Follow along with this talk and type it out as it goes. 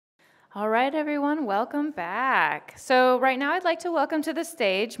All right, everyone, welcome back. So right now I'd like to welcome to the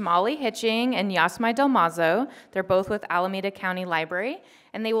stage Molly Hitching and Yasmai Del Mazo. They're both with Alameda County Library,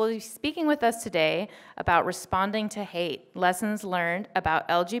 and they will be speaking with us today about responding to hate, lessons learned about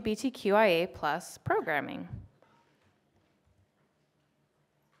LGBTQIA+ programming.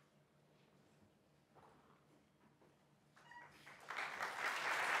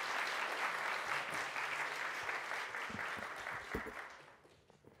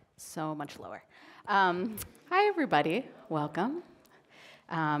 So much lower. Hi, everybody. Welcome.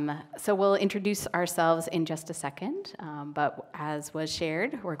 So we'll introduce ourselves in just a second, but as was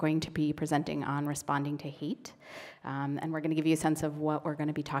shared, we're going to be presenting on responding to hate, and we're going to give you a sense of what we're going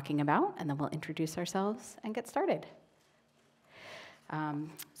to be talking about, and then we'll introduce ourselves and get started.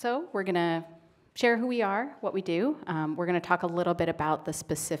 So we're going to share who we are, what we do. We're going to talk a little bit about the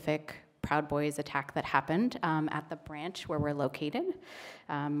specific Proud Boys attack that happened at the branch where we're located.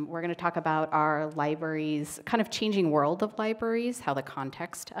 We're going to talk about our library's kind of changing world of libraries, how the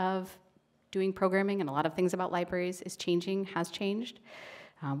context of doing programming and a lot of things about libraries is changing, has changed.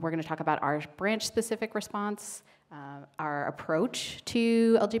 We're going to talk about our branch-specific response, our approach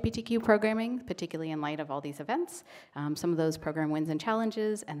to LGBTQ programming, particularly in light of all these events, some of those program wins and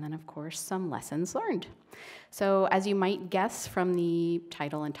challenges, and then, of course, some lessons learned. So as you might guess from the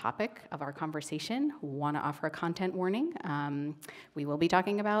title and topic of our conversation, we want to offer a content warning. We will be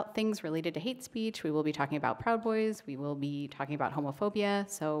talking about things related to hate speech. We will be talking about Proud Boys. We will be talking about homophobia.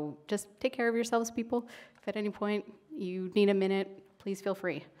 So just take care of yourselves, people. If at any point you need a minute, please feel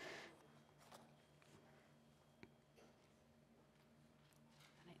free.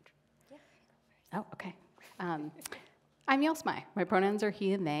 Oh, okay. I'm Yasmai. My pronouns are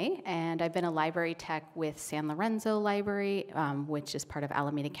he and they, and I've been a library tech with San Lorenzo Library, which is part of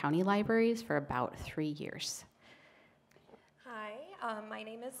Alameda County Libraries, for about 3 years. Hi, my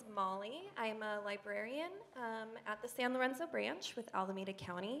name is Molly. I'm a librarian at the San Lorenzo branch with Alameda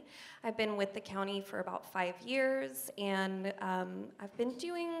County. I've been with the county for about 5 years, and I've been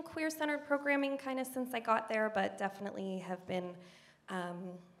doing queer-centered programming kind of since I got there, but definitely have been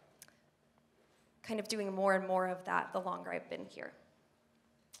kind of doing more and more of that the longer I've been here.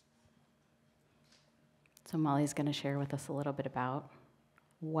 So Molly's going to share with us a little bit about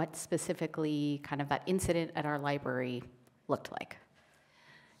what specifically kind of that incident at our library looked like.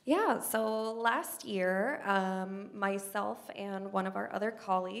 Yeah, so last year, myself and one of our other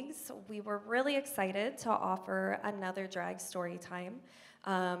colleagues, we were really excited to offer another drag story time.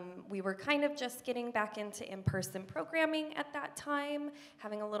 We were kind of just getting back into in-person programming at that time,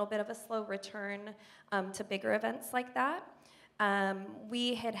 having a little bit of a slow return to bigger events like that.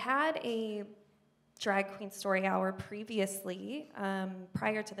 We had had a drag queen story hour previously,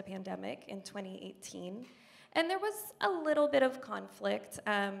 prior to the pandemic in 2018. And there was a little bit of conflict.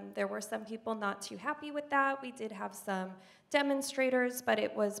 There were some people not too happy with that. We did have some demonstrators, but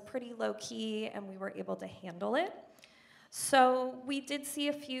it was pretty low-key, and we were able to handle it. So we did see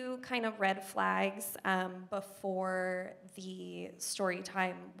a few kind of red flags before the story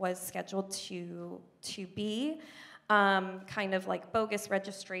time was scheduled to be. Kind of like bogus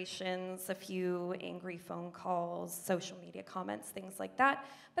registrations, a few angry phone calls, social media comments, things like that.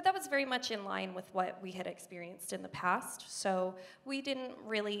 But that was very much in line with what we had experienced in the past. So we didn't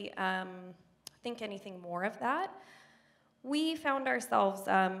really think anything more of that. We found ourselves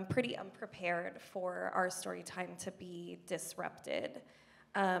pretty unprepared for our story time to be disrupted.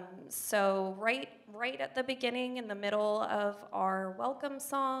 So right at the beginning, in the middle of our welcome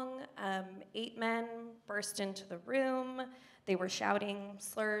song, 8 men burst into the room. They were shouting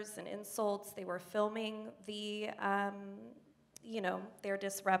slurs and insults. They were filming their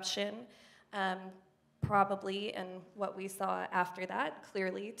disruption, probably, and what we saw after that,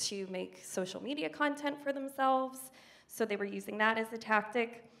 clearly, to make social media content for themselves. So they were using that as a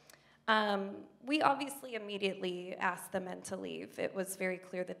tactic. We obviously immediately asked the men to leave. It was very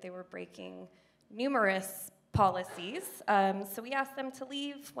clear that they were breaking numerous policies. So we asked them to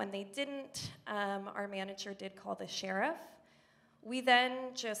leave. When they didn't, our manager did call the sheriff. We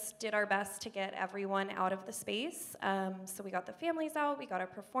then just did our best to get everyone out of the space. So we got the families out, we got our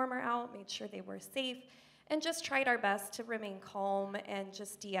performer out, made sure they were safe, and just tried our best to remain calm and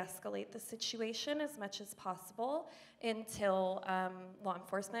just de-escalate the situation as much as possible until law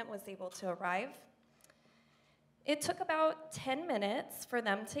enforcement was able to arrive. It took about 10 minutes for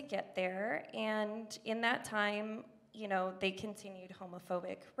them to get there, and in that time, they continued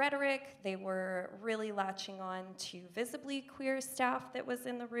homophobic rhetoric. They were really latching on to visibly queer staff that was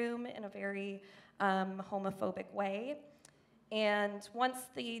in the room in a very homophobic way. And once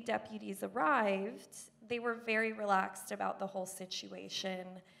the deputies arrived, they were very relaxed about the whole situation.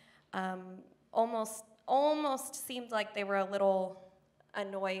 almost seemed like they were a little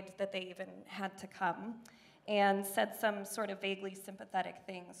annoyed that they even had to come, and said some sort of vaguely sympathetic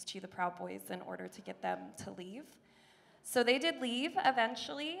things to the Proud Boys in order to get them to leave. So they did leave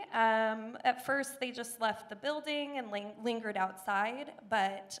eventually. At first, they just left the building and lingered outside,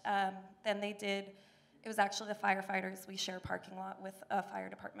 but then they did. It was actually the firefighters. We share a parking lot with a fire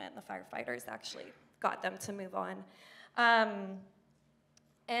department. The firefighters actually got them to move on.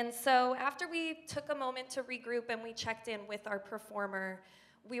 And so after we took a moment to regroup and we checked in with our performer,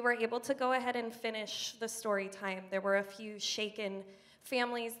 we were able to go ahead and finish the story time. There were a few shaken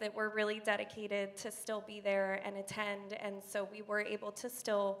families that were really dedicated to still be there and attend, and so we were able to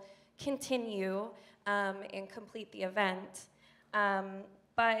still continue and complete the event.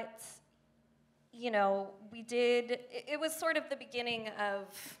 But, you know, it was sort of the beginning of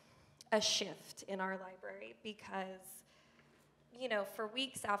a shift in our library because, you know, for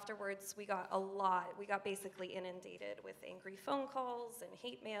weeks afterwards, we got basically inundated with angry phone calls and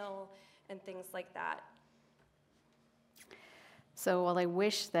hate mail and things like that. So while I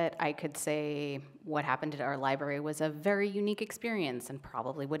wish that I could say what happened at our library was a very unique experience and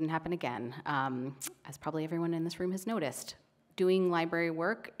probably wouldn't happen again, as probably everyone in this room has noticed, doing library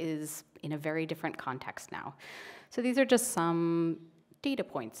work is in a very different context now. So these are just some data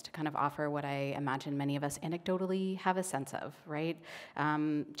points to kind of offer what I imagine many of us anecdotally have a sense of, right?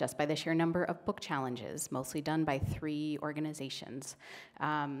 Just by the sheer number of book challenges, mostly done by 3 organizations.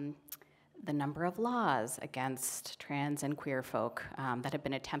 The number of laws against trans and queer folk that have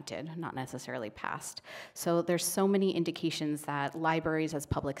been attempted, not necessarily passed. So there's so many indications that libraries as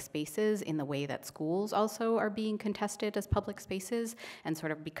public spaces, in the way that schools also are being contested as public spaces, and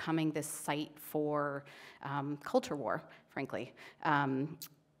sort of becoming this site for culture war, frankly.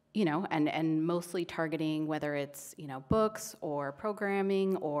 You know, and mostly targeting whether it's, you know, books or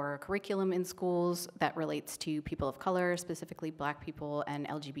programming or curriculum in schools that relates to people of color, specifically Black people, and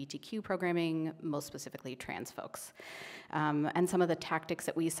LGBTQ programming, most specifically trans folks. And some of the tactics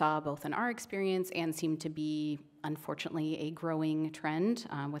that we saw both in our experience and seem to be, unfortunately, a growing trend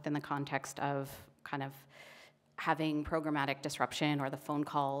within the context of kind of having programmatic disruption or the phone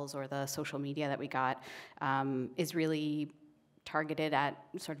calls or the social media that we got is really targeted at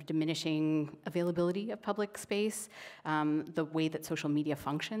sort of diminishing availability of public space, the way that social media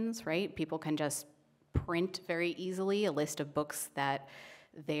functions, right? People can just print very easily a list of books that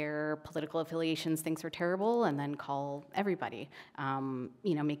their political affiliations thinks are terrible and then call everybody,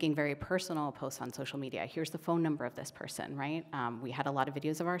 you know, making very personal posts on social media. Here's the phone number of this person, right? We had a lot of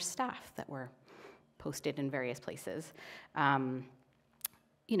videos of our staff that were posted in various places.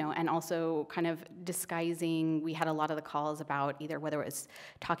 You know, and also kind of disguising, we had a lot of the calls about either whether it was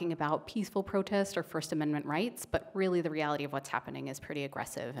talking about peaceful protest or First Amendment rights, but really the reality of what's happening is pretty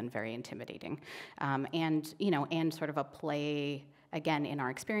aggressive and very intimidating. And, you know, and sort of a play, again, in our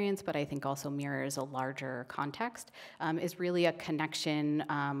experience, but I think also mirrors a larger context, is really a connection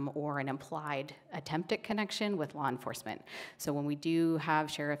or an implied attempt at connection with law enforcement. So when we do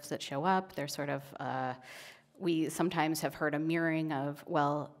have sheriffs that show up, they're sort of, we sometimes have heard a mirroring of,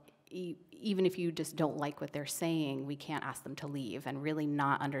 well, even if you just don't like what they're saying, we can't ask them to leave, and really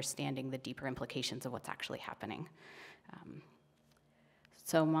not understanding the deeper implications of what's actually happening.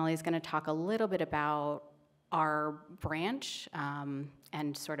 So Molly's going to talk a little bit about our branch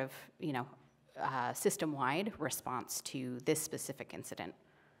and sort of, you know, system-wide response to this specific incident.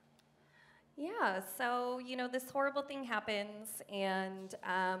 Yeah, so, you know, this horrible thing happens, and,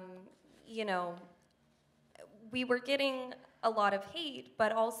 you know, we were getting a lot of hate,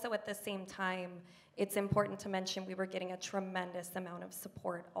 but also at the same time, it's important to mention we were getting a tremendous amount of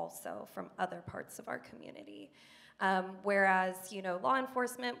support also from other parts of our community. Whereas, you know, law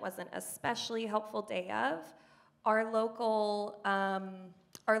enforcement wasn't especially helpful day of, our local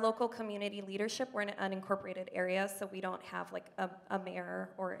community leadership, we're in an unincorporated area, so we don't have like a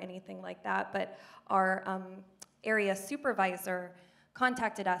mayor or anything like that, but our area supervisor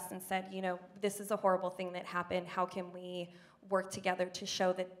contacted us and said, you know, this is a horrible thing that happened. How can we work together to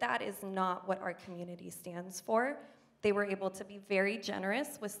show that that is not what our community stands for? They were able to be very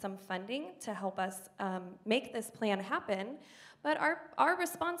generous with some funding to help us make this plan happen. But our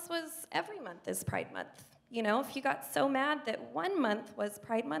response was, every month is Pride Month. You know, if you got so mad that 1 month was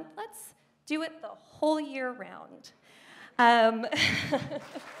Pride Month, let's do it the whole year round.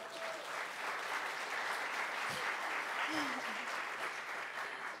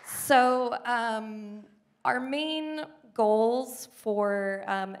 So, Our main goals for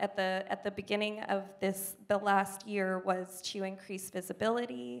at the beginning of the last year was to increase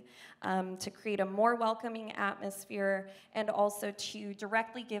visibility, to create a more welcoming atmosphere, and also to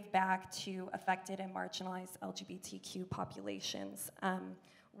directly give back to affected and marginalized LGBTQ populations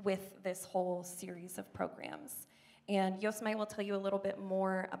with this whole series of programs. And Yosmai will tell you a little bit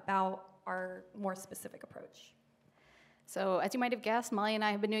more about our more specific approach. So as you might have guessed, Molly and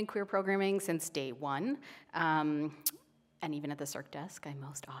I have been doing queer programming since day one. And even at the circ desk, I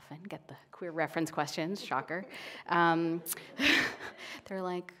most often get the queer reference questions, shocker. They're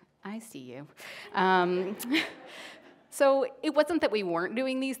like, I see you. So it wasn't that we weren't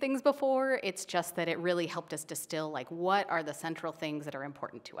doing these things before, it's just that it really helped us distill, like, what are the central things that are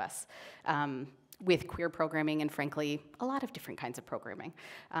important to us with queer programming and, frankly, a lot of different kinds of programming.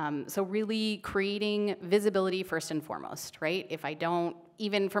 So really creating visibility first and foremost, right? If I don't,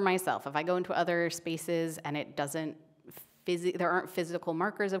 even for myself, if I go into other spaces and it doesn't, there aren't physical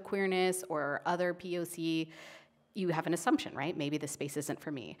markers of queerness or other POC, you have an assumption, right? Maybe the space isn't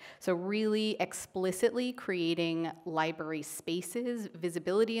for me. So really explicitly creating library spaces,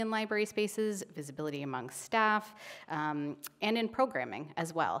 visibility in library spaces, visibility among staff, and in programming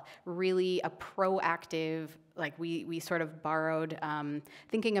as well. Really a proactive, like we sort of borrowed,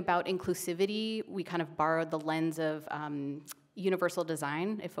 thinking about inclusivity, we kind of borrowed the lens of universal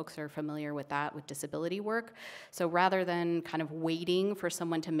design, if folks are familiar with that, with disability work. So rather than kind of waiting for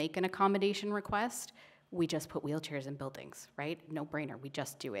someone to make an accommodation request, we just put wheelchairs in buildings, right? No brainer, we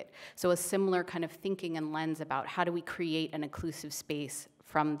just do it. So a similar kind of thinking and lens about how do we create an inclusive space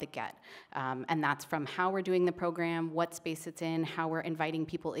from the get. And that's from how we're doing the program, what space it's in, how we're inviting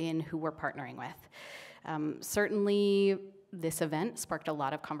people in, who we're partnering with. Certainly, this event sparked a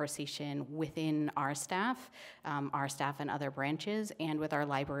lot of conversation within our staff and other branches, and with our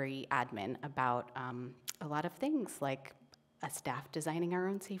library admin about a lot of things, like a staff designing our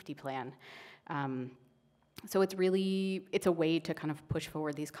own safety plan. So it's a way to kind of push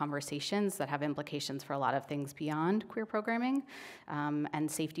forward these conversations that have implications for a lot of things beyond queer programming,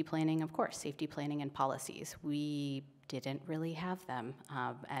 and safety planning, of course, safety planning and policies. We didn't really have them,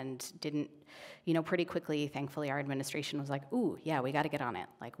 and didn't, pretty quickly, thankfully, our administration was like, ooh, yeah, we gotta get on it.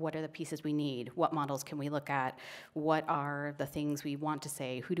 Like, what are the pieces we need? What models can we look at? What are the things we want to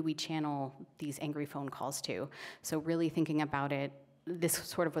say? Who do we channel these angry phone calls to? So really thinking about it, this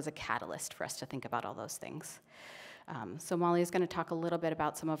sort of was a catalyst for us to think about all those things. So Molly is gonna talk a little bit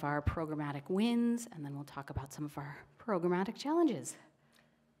about some of our programmatic wins, and then we'll talk about some of our programmatic challenges.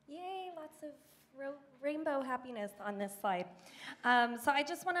 Yay, lots of rainbow happiness on this slide. So I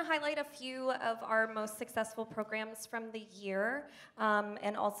just want to highlight a few of our most successful programs from the year,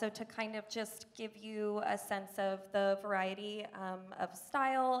 and also to kind of just give you a sense of the variety of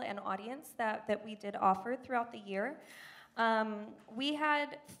style and audience that we did offer throughout the year. We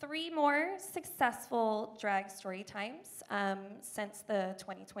had 3 more successful drag story times since the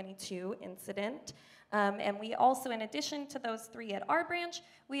 2022 incident. And we also, in addition to those 3 at our branch,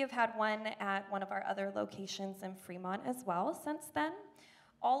 we have had one at one of our other locations in Fremont as well since then.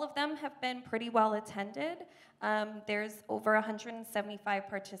 All of them have been pretty well attended. There's over 175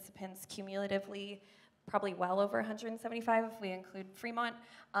 participants cumulatively, probably well over 175 if we include Fremont,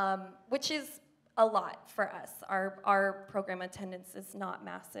 which is a lot for us. Our program attendance is not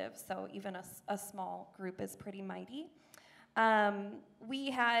massive, so even a small group is pretty mighty.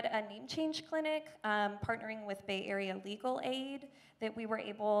 We had a name change clinic partnering with Bay Area Legal Aid that we were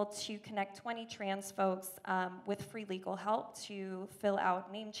able to connect 20 trans folks with free legal help to fill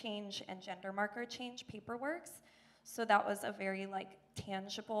out name change and gender marker change paperwork. So that was a very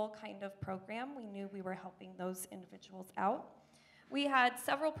tangible kind of program. We knew we were helping those individuals out. We had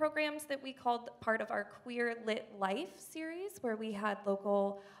several programs that we called part of our Queer Lit Life series, where we had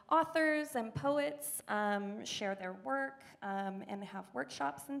local authors and poets share their work and have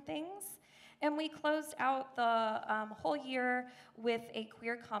workshops and things. And we closed out the whole year with a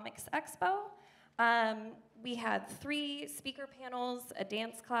Queer Comics Expo. We had 3 speaker panels, a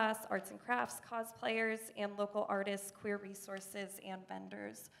dance class, arts and crafts, cosplayers, and local artists, queer resources, and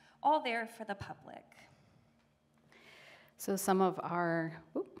vendors, all there for the public. So some of our,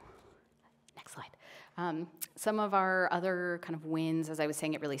 next slide. Some of our other kind of wins, as I was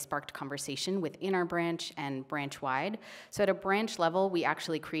saying, it really sparked conversation within our branch and branch-wide. So at a branch level, we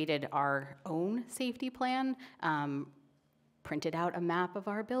actually created our own safety plan, printed out a map of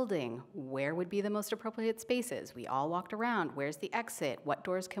our building. Where would be the most appropriate spaces? We all walked around. Where's the exit? What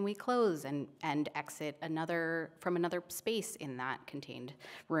doors can we close and exit from another space in that contained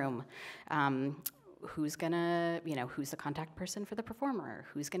room? who's who's the contact person for the performer,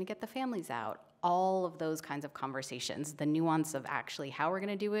 who's gonna get the families out, all of those kinds of conversations, the nuance of actually how we're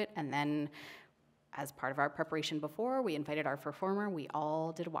gonna do it, and then as part of our preparation before, we invited our performer, we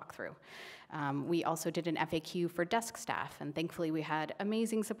all did a walkthrough. We also did an FAQ for desk staff, and thankfully we had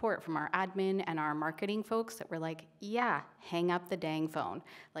amazing support from our admin and our marketing folks that were like, yeah, hang up the dang phone.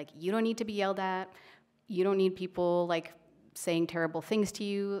 Like, you don't need to be yelled at, you don't need people like saying terrible things to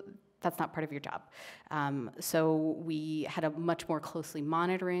you, that's not part of your job. So we had a much more closely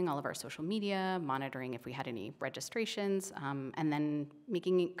monitoring all of our social media, monitoring if we had any registrations, and then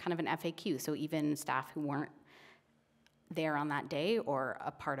making it kind of an FAQ. So even staff who weren't there on that day or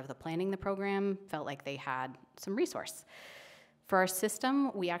a part of the planning the program felt like they had some resource. For our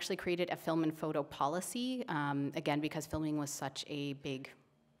system, we actually created a film and photo policy, again, because filming was such a big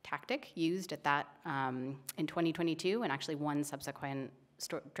tactic used at that in 2022, and actually one subsequent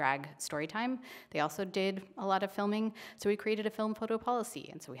drag story time. They also did a lot of filming, so we created a film photo policy,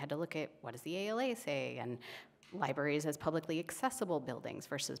 and so we had to look at what does the ALA say, and libraries as publicly accessible buildings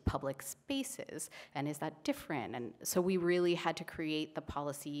versus public spaces, and is that different? And so we really had to create the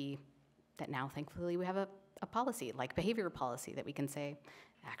policy that now thankfully we have a policy, like behavior policy, that we can say,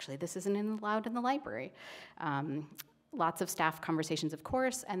 actually this isn't allowed in the library. Lots of staff conversations, of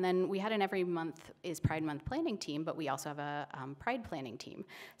course, and then we had an every month is Pride Month planning team, but we also have a Pride planning team.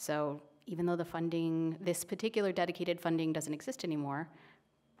 So even though the funding, this particular dedicated funding doesn't exist anymore,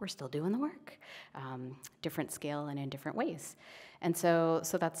 we're still doing the work, different scale and in different ways. And so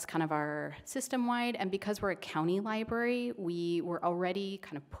that's kind of our system-wide, and because we're a county library, we were already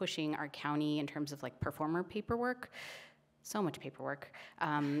kind of pushing our county in terms of like performer paperwork. So much paperwork.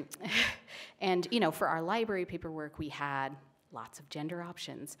 And for our library paperwork, we had lots of gender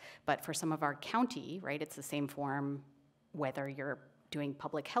options. But for some of our county, right, it's the same form whether you're doing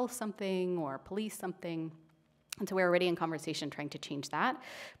public health something or police something. And so we're already in conversation trying to change that.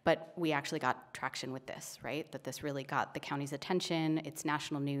 But we actually got traction with this, right? That this really got the county's attention. It's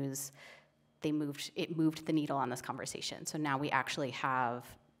national news. It moved the needle on this conversation. So now we actually have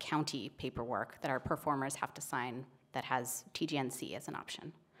county paperwork that our performers have to sign that has TGNC as an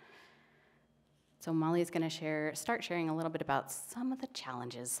option. So Molly's going to start sharing a little bit about some of the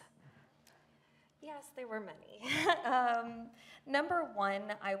challenges. Yes, there were many. Number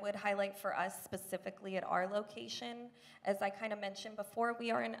one, I would highlight for us specifically at our location, as I kind of mentioned before,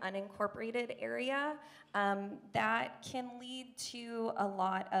 we are an unincorporated area. That can lead to a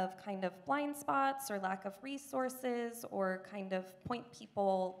lot of kind of blind spots or lack of resources or kind of point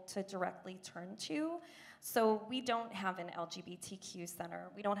people to directly turn to. So we don't have an LGBTQ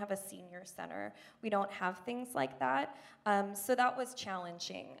center. We don't have a senior center. We don't have things like that. So that was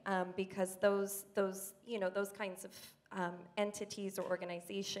challenging because those kinds of entities or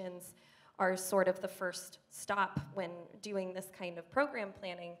organizations are sort of the first stop when doing this kind of program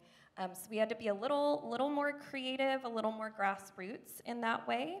planning. So we had to be a little more creative, a little more grassroots in that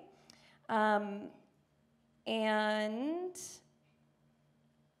way. And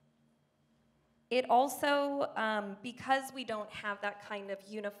it also, because we don't have that kind of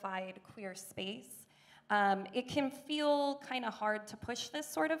unified queer space, it can feel kind of hard to push this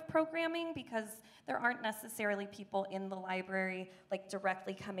sort of programming because there aren't necessarily people in the library like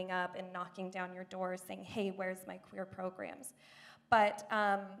directly coming up and knocking down your door saying, hey, where's my queer programs? But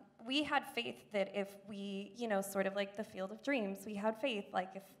we had faith that if we, sort of like the Field of Dreams, we had faith, like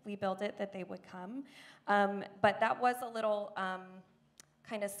if we build it, that they would come. But that was a little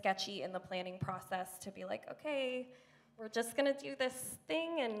kind of sketchy in the planning process to be like, okay, we're just gonna do this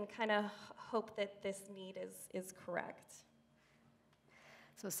thing and kind of hope that this need is correct.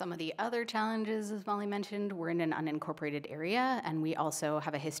 So some of the other challenges, as Molly mentioned, we're in an unincorporated area, and we also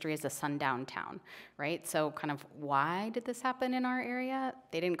have a history as a sundown town, right? So kind of why did this happen in our area?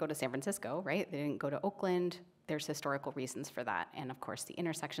 They didn't go to San Francisco, right? They didn't go to Oakland. There's historical reasons for that, and of course the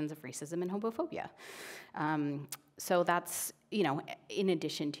intersections of racism and homophobia. So that's, in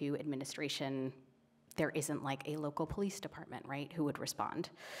addition to administration, there isn't like a local police department, right, who would respond.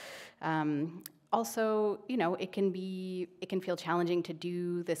 Also, it can feel challenging to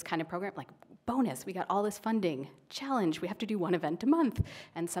do this kind of program, like bonus, we got all this funding, challenge, we have to do one event a month.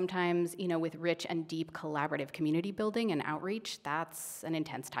 And sometimes, with rich and deep collaborative community building and outreach, that's an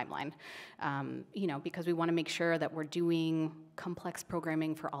intense timeline. Because we wanna make sure that we're doing complex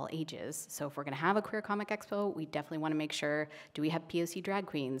programming for all ages. So if we're gonna have a queer comic expo, we definitely wanna make sure, do we have POC drag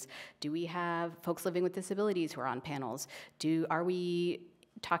queens? Do we have folks living with disabilities who are on panels? Are we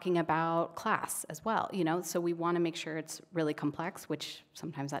talking about class as well, so we want to make sure it's really complex, which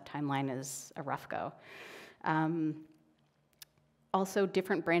sometimes that timeline is a rough go. Also,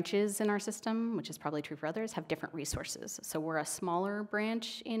 different branches in our system, which is probably true for others, have different resources. So we're a smaller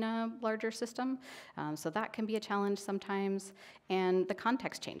branch in a larger system, so that can be a challenge sometimes. And the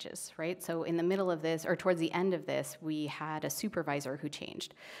context changes, right? So in the middle of this, or towards the end of this, we had a supervisor who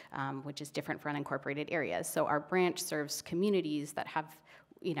changed, which is different for unincorporated areas. So our branch serves communities that have,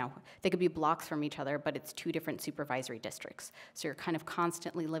 they could be blocks from each other, but it's two different supervisory districts. So you're kind of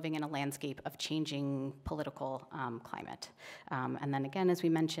constantly living in a landscape of changing political climate. And then again, as we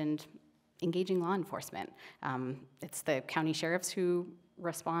mentioned, engaging law enforcement. It's the county sheriffs who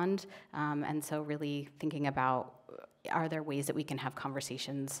respond, and so really thinking about, are there ways that we can have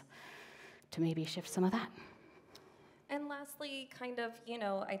conversations to maybe shift some of that? And lastly, kind of,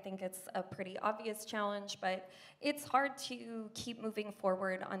 I think it's a pretty obvious challenge, but it's hard to keep moving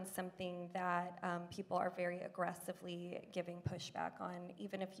forward on something that people are very aggressively giving pushback on,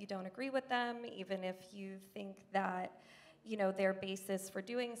 even if you don't agree with them, even if you think that, their basis for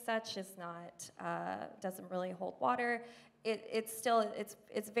doing such is not, doesn't really hold water. It's still,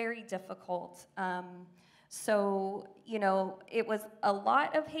 it's very difficult. So, it was a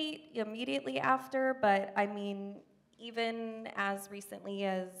lot of hate immediately after, but I mean, even as recently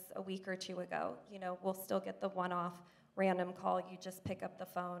as a week or two ago, we'll still get the one-off random call. You just pick up the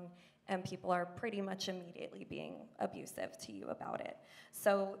phone and people are pretty much immediately being abusive to you about it.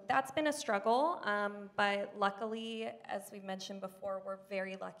 So that's been a struggle, but luckily, as we mentioned before, we're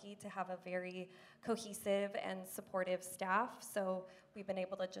very lucky to have a very cohesive and supportive staff. So we've been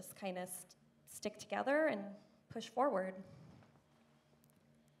able to just kind of stick together and push forward.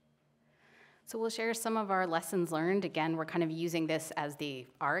 So we'll share some of our lessons learned. Again, we're kind of using this as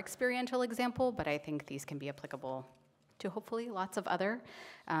our experiential example, but I think these can be applicable to hopefully lots of other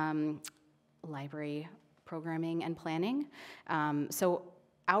library programming and planning. So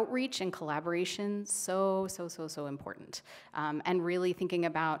outreach and collaboration, so important. And really thinking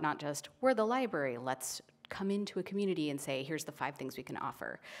about not just, we're the library, let's come into a community and say, here's the 5 things we can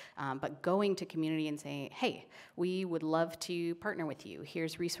offer. But going to community and saying, hey, we would love to partner with you.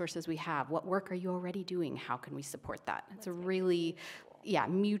 Here's resources we have. What work are you already doing? How can we support that? It's a really,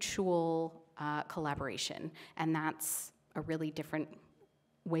 mutual collaboration. And that's a really different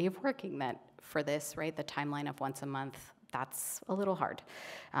way of working that for this, right? The timeline of once a month, that's a little hard,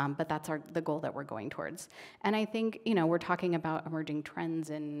 but that's the goal that we're going towards. And I think, we're talking about emerging trends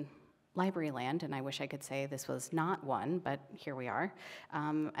in library land, and I wish I could say this was not one, but here we are.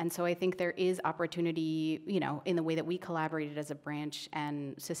 And so I think there is opportunity, in the way that we collaborated as a branch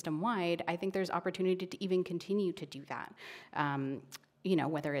and system-wide, I think there's opportunity to even continue to do that.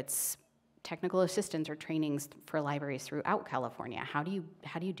 Whether it's technical assistance or trainings for libraries throughout California. How do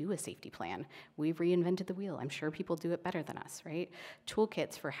you do a safety plan? We've reinvented the wheel. I'm sure people do it better than us, right?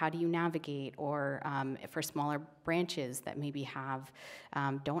 Toolkits for how do you navigate, or for smaller branches that maybe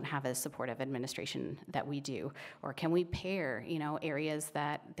don't have as supportive administration that we do, or can we pair, areas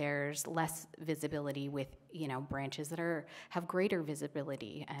that there's less visibility with, branches that have greater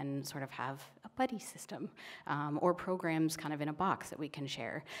visibility and sort of have a buddy system, or programs kind of in a box that we can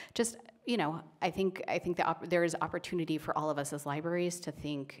share. Just, I think there is opportunity for all of us as libraries to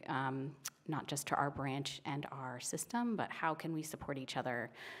think not just to our branch and our system, but how can we support each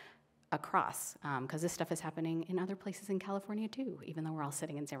other across, because this stuff is happening in other places in California too, even though we're all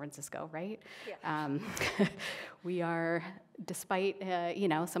sitting in San Francisco, right? Yeah. We are, despite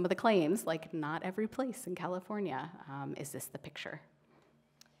some of the claims, like not every place in California is this the picture.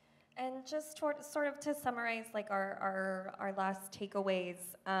 And just sort of to summarize, like our last takeaways,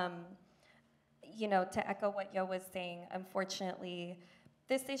 to echo what Yo was saying, unfortunately,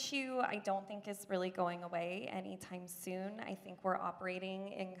 this issue I don't think is really going away anytime soon. I think we're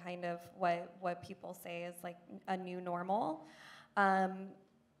operating in kind of what people say is like a new normal.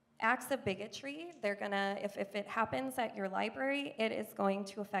 Acts of bigotry, they're gonna, if it happens at your library, it is going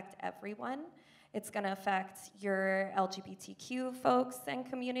to affect everyone. It's gonna affect your LGBTQ folks and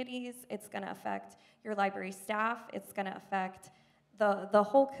communities. It's gonna affect your library staff. It's gonna affect the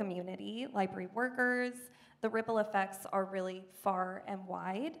whole community, library workers. The ripple effects are really far and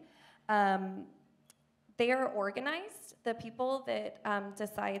wide. They are organized. The people that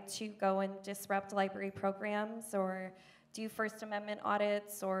decide to go and disrupt library programs or do First Amendment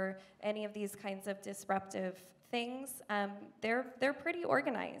audits or any of these kinds of disruptive things, they're pretty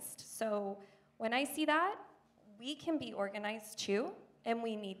organized. So when I see that, we can be organized too, and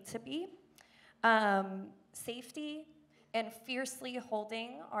we need to be. Safety and fiercely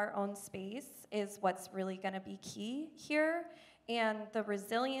holding our own space is what's really gonna be key here. And the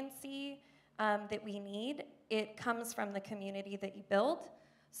resiliency that we need, it comes from the community that you build.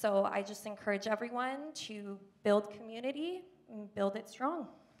 So I just encourage everyone to build community, build it strong.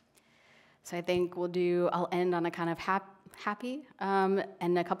 So I think I'll end on a kind of happy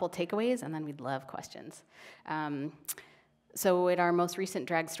and a couple takeaways, and then we'd love questions. So at our most recent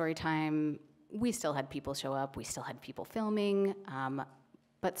drag story time, we still had people show up, we still had people filming,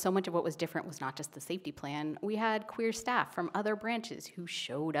 but so much of what was different was not just the safety plan. We had queer staff from other branches who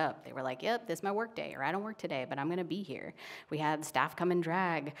showed up. They were like, yep, this is my work day, or I don't work today, but I'm gonna be here. We had staff come and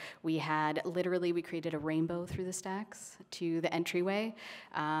drag. We created a rainbow through the stacks to the entryway.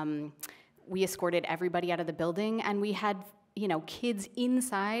 We escorted everybody out of the building, and we had kids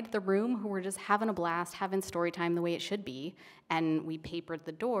inside the room who were just having a blast, having story time the way it should be, and we papered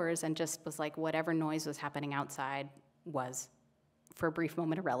the doors and just was like, whatever noise was happening outside was, for a brief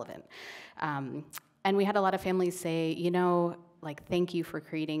moment, irrelevant. And we had a lot of families say, thank you for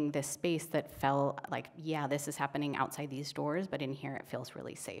creating this space that felt like, yeah, this is happening outside these doors, but in here it feels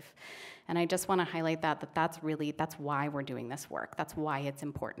really safe. And I just want to highlight that's why we're doing this work. That's why it's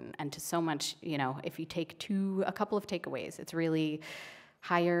important. And to so much, if you take a couple of takeaways, it's really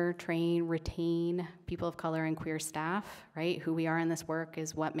hire, train, retain people of color and queer staff, right? Who we are in this work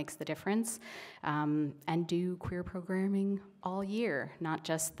is what makes the difference. And do queer programming all year, not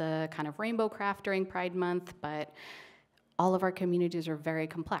just the kind of rainbow craft during Pride Month, but all of our communities are very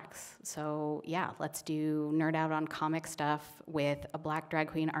complex. So yeah, let's do Nerd Out on comic stuff with a Black drag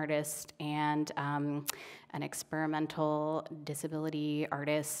queen artist and an experimental disability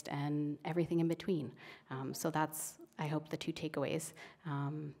artist and everything in between. So that's, I hope, the two takeaways.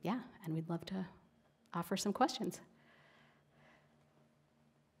 Yeah, and we'd love to offer some questions.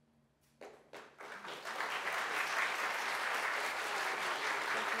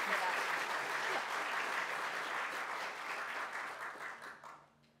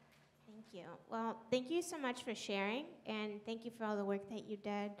 Well, thank you so much for sharing, and thank you for all the work that you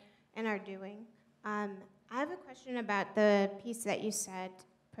did and are doing. I have a question about the piece that you said,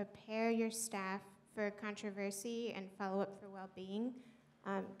 prepare your staff for controversy and follow up for well-being.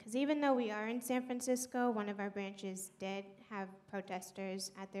 Because even though we are in San Francisco, one of our branches did have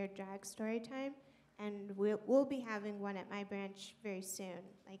protesters at their drag story time, and we'll be having one at my branch very soon,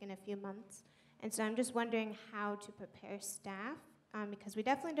 like in a few months. And so I'm just wondering how to prepare staff, because we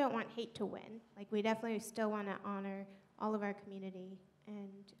definitely don't want hate to win. Like, we definitely still want to honor all of our community and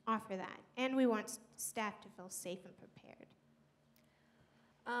offer that. And we want staff to feel safe and prepared.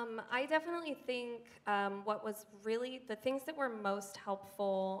 I definitely think what was really, the things that were most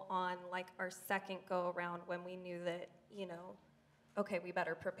helpful on like our second go around when we knew that, okay, we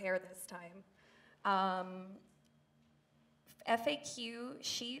better prepare this time. FAQ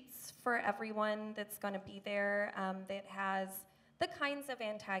sheets for everyone that's gonna be there that has the kinds of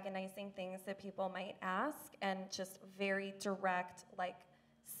antagonizing things that people might ask, and just very direct, like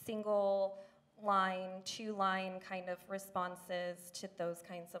single line, two-line kind of responses to those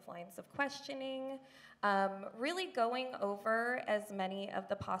kinds of lines of questioning. Really going over as many of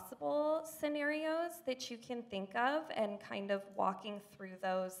the possible scenarios that you can think of and kind of walking through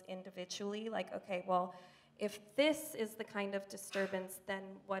those individually, like, okay, well, if this is the kind of disturbance, then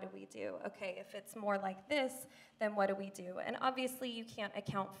what do we do? Okay, if it's more like this, then what do we do? And obviously you can't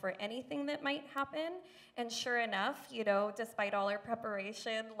account for anything that might happen. And sure enough, despite all our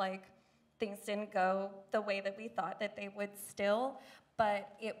preparation, like, things didn't go the way that we thought that they would still, but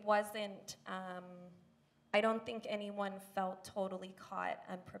it wasn't, I don't think anyone felt totally caught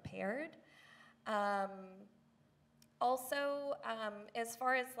unprepared. Also, as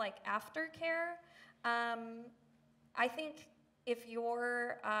far as like aftercare, I think if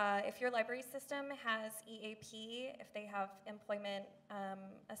your library system has EAP, if they have employment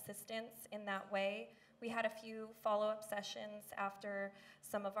assistance in that way, we had a few follow-up sessions after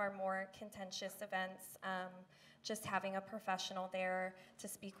some of our more contentious events, just having a professional there to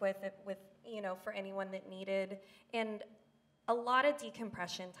speak with for anyone that needed, and a lot of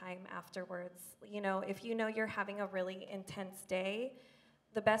decompression time afterwards. If you're having a really intense day,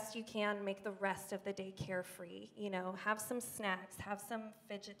 the best you can, make the rest of the day carefree. Have some snacks, have some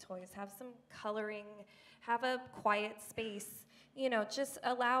fidget toys, have some coloring, have a quiet space. Just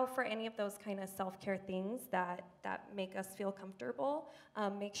allow for any of those kind of self-care things that make us feel comfortable.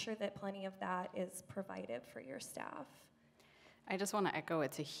 Make sure that plenty of that is provided for your staff. I just want to echo,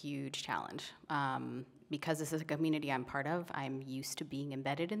 it's a huge challenge. Because this is a community I'm part of, I'm used to being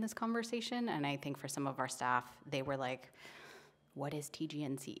embedded in this conversation, and I think for some of our staff, they were like, what is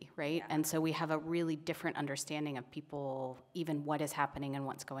TGNC, right? Yeah. And so we have a really different understanding of people, even what is happening and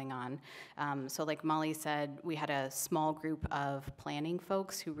what's going on. So like Molly said, we had a small group of planning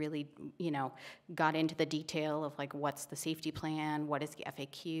folks who really, got into the detail of like, what's the safety plan, what is the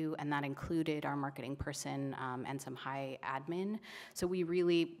FAQ, and that included our marketing person and some high admin. So we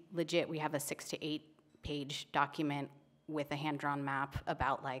really, legit, we have a 6 to 8 page document with a hand-drawn map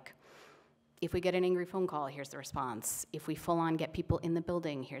about like, if we get an angry phone call, here's the response. If we full on get people in the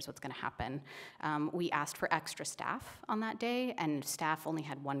building, here's what's gonna happen. We asked for extra staff on that day, and staff only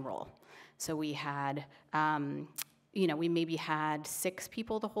had one role. So we had, we maybe had 6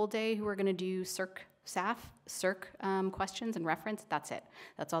 people the whole day who were gonna do circ questions and reference, that's it.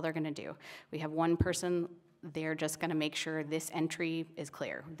 That's all they're gonna do. We have one person, they're just gonna make sure this entry is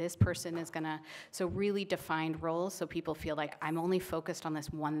clear. This person is gonna, so really defined roles so people feel like I'm only focused on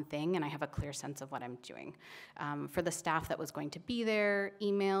this one thing and I have a clear sense of what I'm doing. For the staff that was going to be there,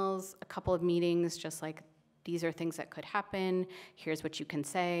 emails, a couple of meetings, just like these are things that could happen, here's what you can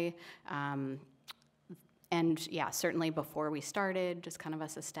say. And yeah, certainly before we started, just kind of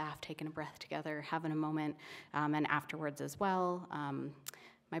us as staff taking a breath together, having a moment, and afterwards as well.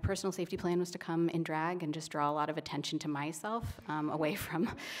 My personal safety plan was to come in drag and just draw a lot of attention to myself away from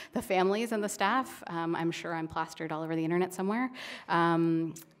the families and the staff. I'm sure I'm plastered all over the internet somewhere.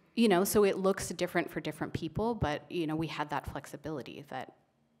 So it looks different for different people, but we had that flexibility that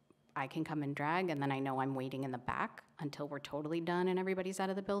I can come in drag and then I know I'm waiting in the back until we're totally done and everybody's out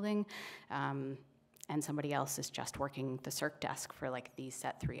of the building. And somebody else is just working the circ desk for like these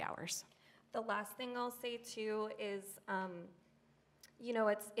set 3 hours. The last thing I'll say too is,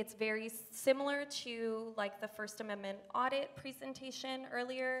 it's very similar to like the First Amendment audit presentation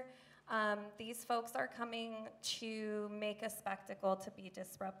earlier. These folks are coming to make a spectacle, to be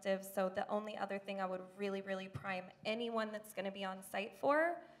disruptive. So the only other thing I would really, really prime anyone that's gonna be on site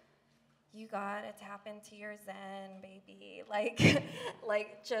for, you gotta tap into your Zen, baby.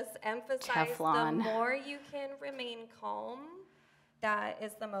 Like just emphasize Teflon. The more you can remain calm, that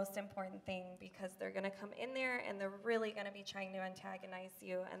is the most important thing, because they're gonna come in there and they're really gonna be trying to antagonize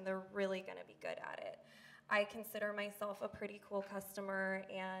you and they're really gonna be good at it. I consider myself a pretty cool customer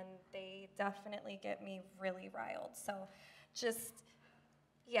and they definitely get me really riled. So just,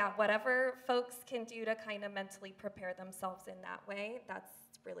 whatever folks can do to kind of mentally prepare themselves in that way, that's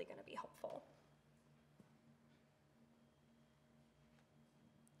really gonna be helpful.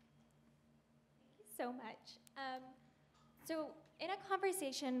 Thank you so much. So in a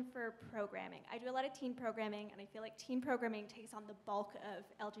conversation for programming, I do a lot of teen programming, and I feel like teen programming takes on the bulk of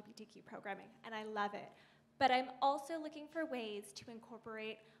LGBTQ programming, and I love it. But I'm also looking for ways to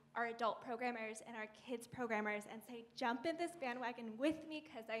incorporate our adult programmers and our kids programmers and say, jump in this bandwagon with me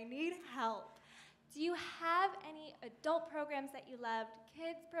because I need help. Do you have any adult programs that you loved,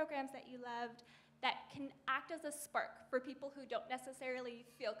 kids programs that you loved, that can act as a spark for people who don't necessarily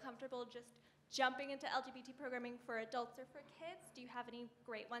feel comfortable just jumping into LGBT programming for adults or for kids? Do you have any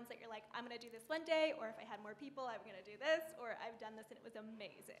great ones that you're like, I'm gonna do this one day, or if I had more people, I'm gonna do this, or I've done this and it was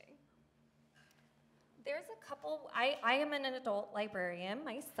amazing? There's a couple. I am an adult librarian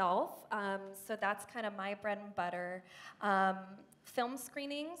myself, so that's kind of my bread and butter. Film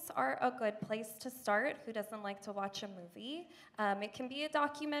screenings are a good place to start. Who doesn't like to watch a movie? It can be a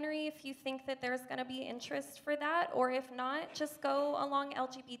documentary if you think that there's going to be interest for that, or if not, just go along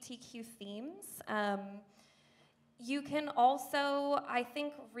LGBTQ themes. You can also, I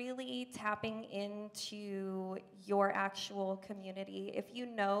think, really tapping into your actual community. If you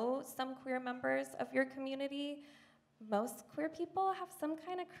know some queer members of your community, most queer people have some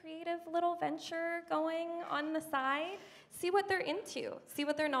kind of creative little venture going on the side. See what they're into, see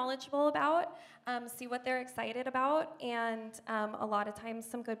what they're knowledgeable about, see what they're excited about, and a lot of times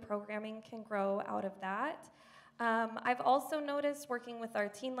some good programming can grow out of that. I've also noticed working with our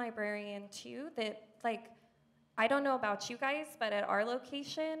teen librarian too that, like, I don't know about you guys, but at our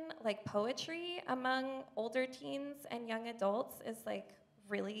location, like, poetry among older teens and young adults is like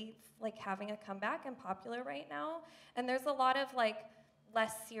really like having a comeback and popular right now. And there's a lot of like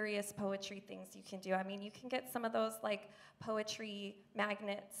less serious poetry things you can do. I mean, you can get some of those like poetry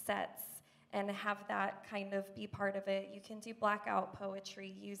magnet sets and have that kind of be part of it. You can do blackout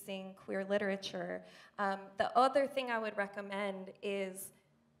poetry using queer literature. The other thing I would recommend is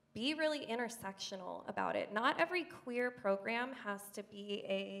be really intersectional about it. Not every queer program has to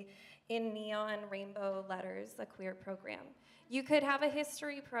be in neon rainbow letters, a queer program. You could have a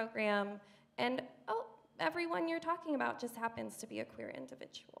history program and, everyone you're talking about just happens to be a queer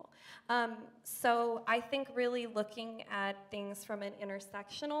individual. So I think really looking at things from an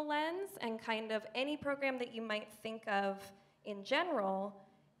intersectional lens and kind of any program that you might think of in general,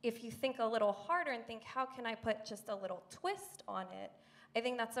 if you think a little harder and think, how can I put just a little twist on it? I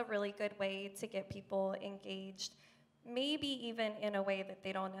think that's a really good way to get people engaged, maybe even in a way that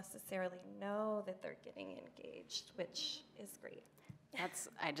they don't necessarily know that they're getting engaged, which is great.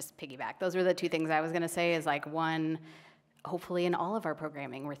 I just piggyback. Those were the two things I was gonna say is like one, hopefully in all of our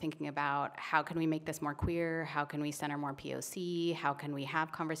programming, we're thinking about how can we make this more queer? How can we center more POC? How can we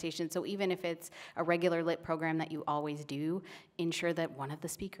have conversations? So even if it's a regular lit program that you always do, ensure that one of the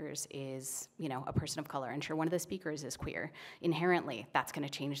speakers is, a person of color. Ensure one of the speakers is queer. Inherently, that's gonna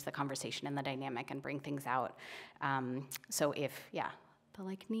change the conversation and the dynamic and bring things out. So if, the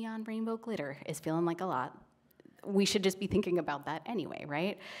like neon rainbow glitter is feeling like a lot, we should just be thinking about that anyway,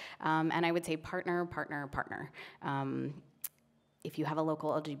 right? And I would say partner. If you have a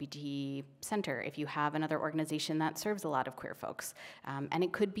local LGBT center, if you have another organization that serves a lot of queer folks, and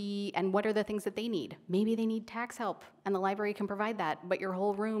it could be, and what are the things that they need? Maybe they need tax help, and the library can provide that, but your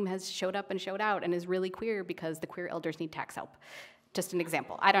whole room has showed up and showed out and is really queer because the queer elders need tax help. Just an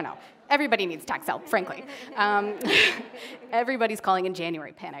example, I don't know. Everybody needs tax help, frankly. Everybody's calling in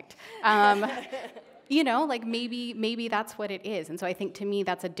January, panicked. Like maybe that's what it is. And so I think to me,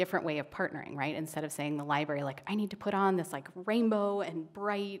 that's a different way of partnering, right? Instead of saying the library, like, I need to put on this like rainbow and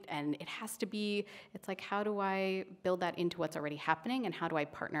bright and it has to be, it's like, how do I build that into what's already happening and how do I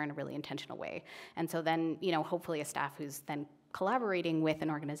partner in a really intentional way? And so then, hopefully a staff who's then collaborating with an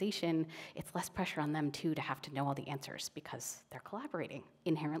organization, it's less pressure on them too to have to know all the answers because they're collaborating.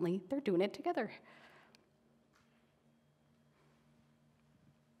 Inherently, they're doing it together.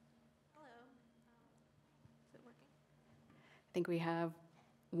 I think we have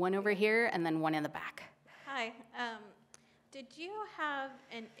one over here and then one in the back. Hi. Did you have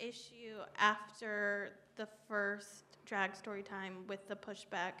an issue after the first drag story time with the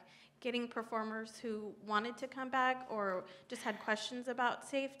pushback, getting performers who wanted to come back or just had questions about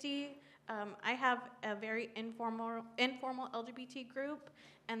safety? I have a very informal LGBT group,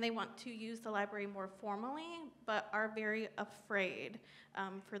 and they want to use the library more formally, but are very afraid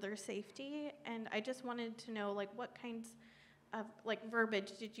for their safety. And I just wanted to know, like, what kinds of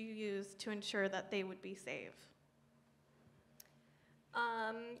verbiage did you use to ensure that they would be safe?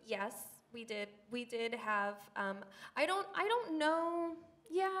 Yes, we did. We did have. I don't know.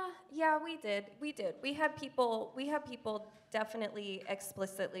 Yeah, we did. We had people definitely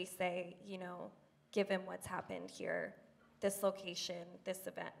explicitly say, given what's happened here, this location, this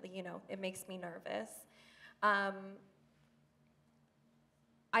event, it makes me nervous. I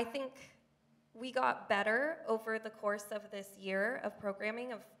think we got better over the course of this year of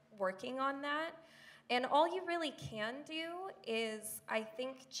programming, of working on that. And all you really can do is, I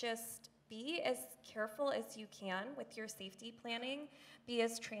think, just be as careful as you can with your safety planning, be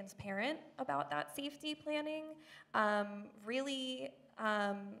as transparent about that safety planning, really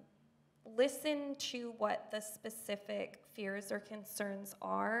listen to what the specific fears or concerns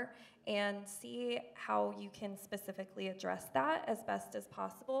are and see how you can specifically address that as best as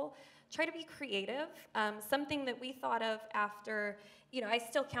possible. Try to be creative. Something that we thought of after, I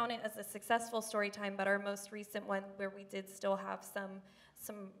still count it as a successful story time, but our most recent one where we did still have some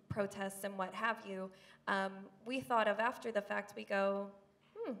protests and what have you, we thought of after the fact, we go,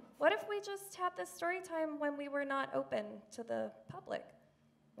 what if we just had this story time when we were not open to the public?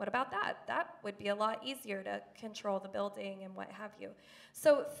 What about that? That would be a lot easier to control the building and what have you.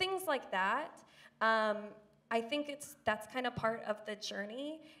 So things like that. I think that's kind of part of the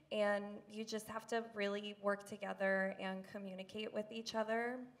journey, and you just have to really work together and communicate with each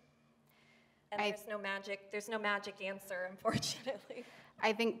other. And there's no magic answer, unfortunately.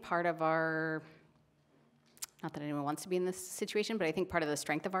 I think part of our, not that anyone wants to be in this situation, but I think part of the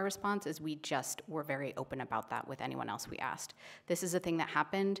strength of our response is we just were very open about that with anyone else we asked. This is a thing that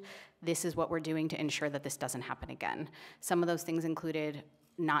happened. This is what we're doing to ensure that this doesn't happen again. Some of those things included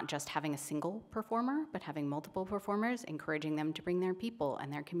not just having a single performer, but having multiple performers, encouraging them to bring their people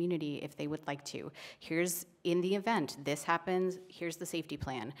and their community if they would like to. Here's, in the event, this happens, here's the safety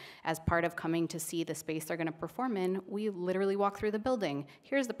plan. As part of coming to see the space they're gonna perform in, we literally walk through the building.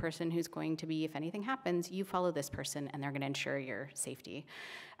 Here's the person who's going to be, if anything happens, you follow this person and they're gonna ensure your safety.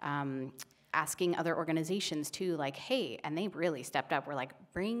 Asking other organizations too, like, hey, and they really stepped up. We're like,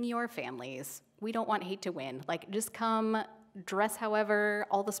 bring your families. We don't want hate to win. Like, just come, dress however,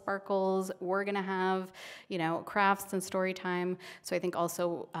 all the sparkles. We're gonna have, crafts and story time. So I think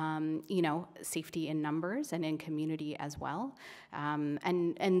also, safety in numbers and in community as well.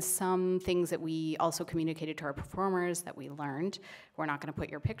 And some things that we also communicated to our performers that we learned we're not going to put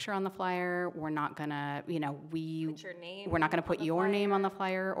your picture on the flyer. We're not going to, you know, Put your name we're not going to put on the your name on the flyer.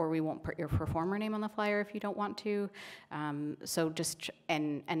 flyer, or we won't put your performer name on the flyer if you don't want to. So just,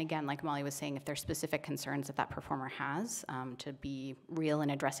 and again, like Molly was saying, if there's specific concerns that performer has, to be real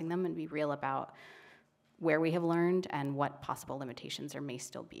in addressing them and be real about where we have learned and what possible limitations there may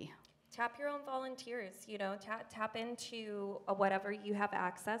still be. Tap your own volunteers, you know, tap into whatever you have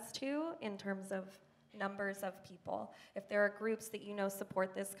access to in terms of numbers of people. If there are groups that you know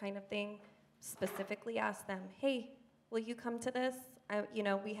support this kind of thing, specifically ask them, hey, will you come to this? You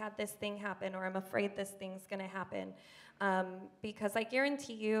know, we had this thing happen, or I'm afraid this thing's gonna happen. Because I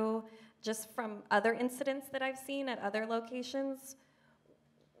guarantee you, just from other incidents that I've seen at other locations,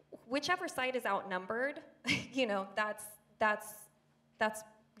 whichever side is outnumbered, you know, that's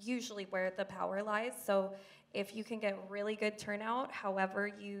usually where the power lies. So if you can get really good turnout, however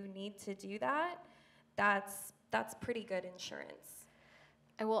you need to do that, that's pretty good insurance.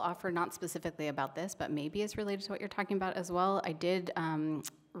 I will offer, not specifically about this, but maybe it's related to what you're talking about as well. I did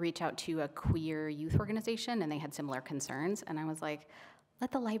reach out to a queer youth organization, and they had similar concerns, and I was like,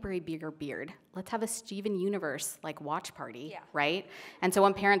 let the library be your beard. Let's have a Steven Universe like watch party, right? And so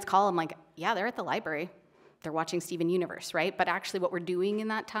when parents call, I'm like, yeah, they're at the library. They're watching Steven Universe, right? But actually what we're doing in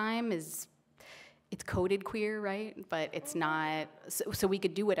that time is, it's coded queer, right? But it's not, so we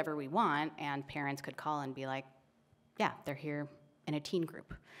could do whatever we want, and parents could call and be like, yeah, they're here in a teen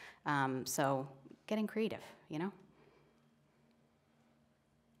group. So getting creative, you know?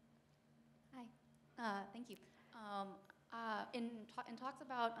 Hi, thank you. In talks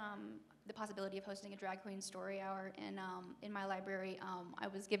about the possibility of hosting a drag queen story hour in my library, I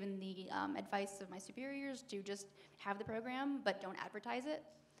was given the advice of my superiors to just have the program, but don't advertise it.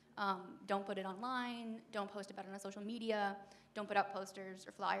 Don't put it online, don't post about it on social media, don't put out posters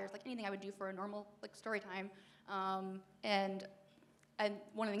or flyers, like anything I would do for a normal like story time. And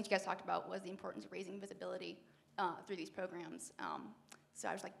one of the things you guys talked about was the importance of raising visibility through these programs. So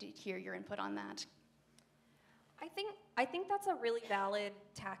I would like to hear your input on that. I think that's a really valid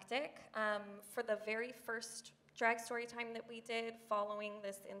tactic. For the very first drag story time that we did following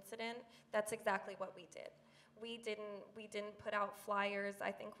this incident, that's exactly what we did. We didn't put out flyers.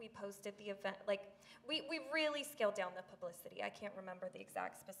 I think we posted the event, like we really scaled down the publicity. I can't remember the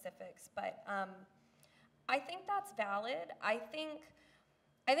exact specifics, but I think that's valid. I think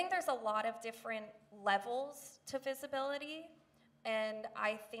there's a lot of different levels to visibility. And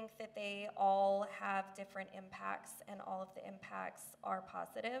I think that they all have different impacts, and all of the impacts are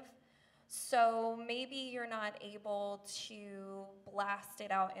positive. So maybe you're not able to blast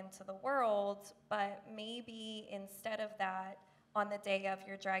it out into the world, but maybe instead of that, on the day of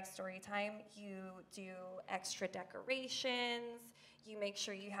your drag story time, you do extra decorations, you make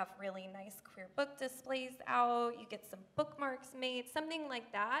sure you have really nice queer book displays out, you get some bookmarks made, something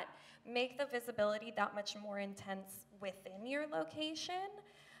like that. Make the visibility that much more intense within your location.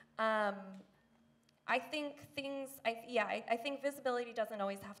 I think visibility doesn't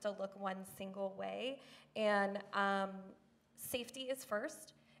always have to look one single way, and safety is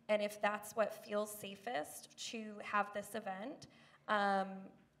first, and if that's what feels safest to have this event,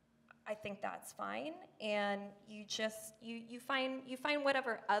 I think that's fine, and you find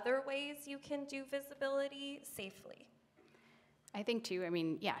whatever other ways you can do visibility safely. I think too, I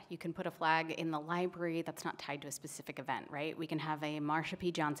mean, yeah, you can put a flag in the library that's not tied to a specific event, right? We can have a Marsha P.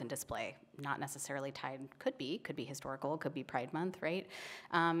 Johnson display, not necessarily tied, could be historical, could be Pride Month, right?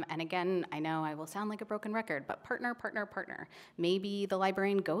 And again, I know I will sound like a broken record, but partner. Maybe the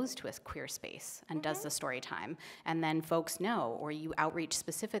librarian goes to a queer space and does the story time, and then folks know, or you outreach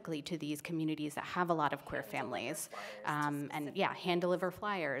specifically to these communities that have a lot of queer families, and yeah, hand-deliver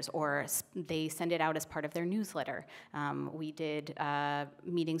flyers, or they send it out as part of their newsletter. We did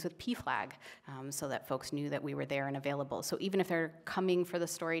meetings with PFLAG so that folks knew that we were there and available. So even if they're coming for the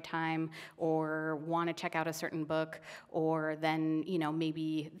story time or want to check out a certain book, or then, you know,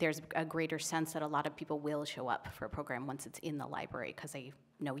 maybe there's a greater sense that a lot of people will show up for a program once it's in the library because they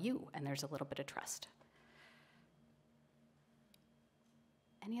know you and there's a little bit of trust.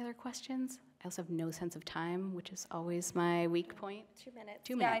 Any other questions? I also have no sense of time, which is always my weak point. 2 minutes.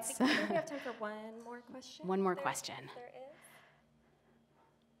 2 minutes. Yeah, I think we have time for one more question. One more question. There is?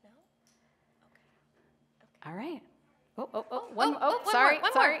 No? Okay. All right.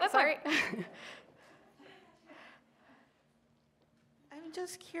 Sorry. I'm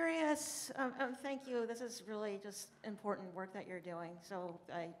just curious. Thank you. This is really just important work that you're doing. So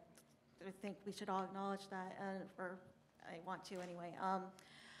I think we should all acknowledge that, or I want to anyway.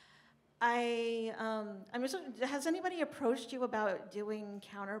 I'm just, has anybody approached you about doing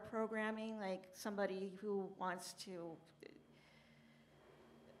counter programming, like somebody who wants to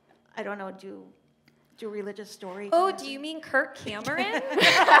I don't know, do religious story. Oh, do you mean Kirk Cameron?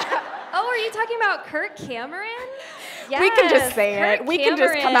 Oh, are you talking about Kirk Cameron? Yes, We can just say Kirk it. We can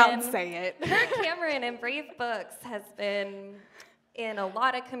just come out and Cameron. say it. Kirk Cameron in Brave Books has been in a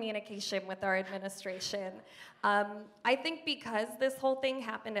lot of communication with our administration. I think because this whole thing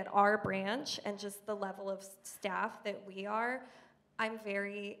happened at our branch and just the level of staff that we are, I'm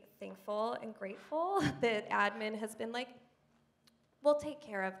very thankful and grateful that admin has been like, we'll take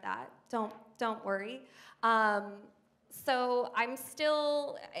care of that. Don't worry. So I'm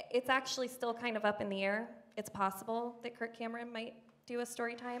still, it's actually still kind of up in the air. It's possible that Kirk Cameron might do a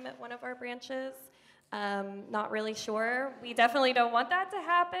story time at one of our branches. Not really sure. We definitely don't want that to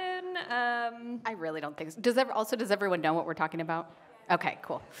happen. I really don't think so. Does everyone know what we're talking about? Okay,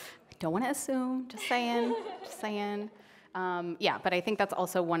 cool. I don't want to assume, just saying, just saying. Yeah, but I think that's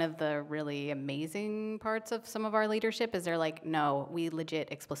also one of the really amazing parts of some of our leadership is they're like, no, we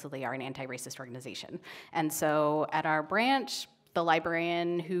legit explicitly are an anti-racist organization. And so at our branch, the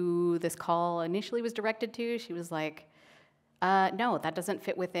librarian who this call initially was directed to, she was like, no, that doesn't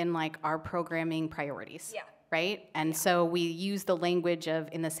fit within like our programming priorities. Yeah. Right? And so we use the language of,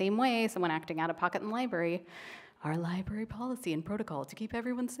 in the same way, someone acting out of pocket in the library, our library policy and protocol to keep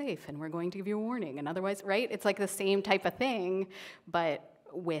everyone safe, and we're going to give you a warning, and otherwise, right? It's like the same type of thing, but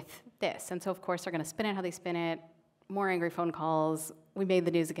with this. And so, of course, they're going to spin it how they spin it. More angry phone calls. We made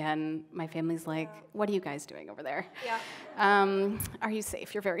the news again. My family's like, what are you guys doing over there? Yeah. Are you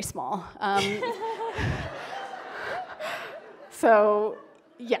safe? You're very small. So,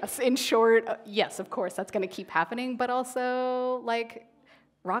 yes, in short, yes, of course, that's going to keep happening, but also, like,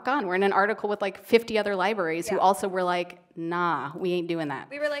 rock on. We're in an article with like 50 other libraries who also were like, nah, we ain't doing that.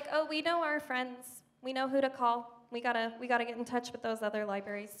 We were like, oh, we know our friends. We know who to call. We gotta get in touch with those other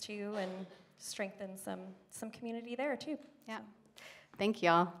libraries too and strengthen some community there too. Yeah. Thank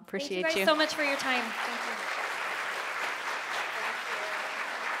y'all. Appreciate you. Thank you guys so much for your time. Thank you.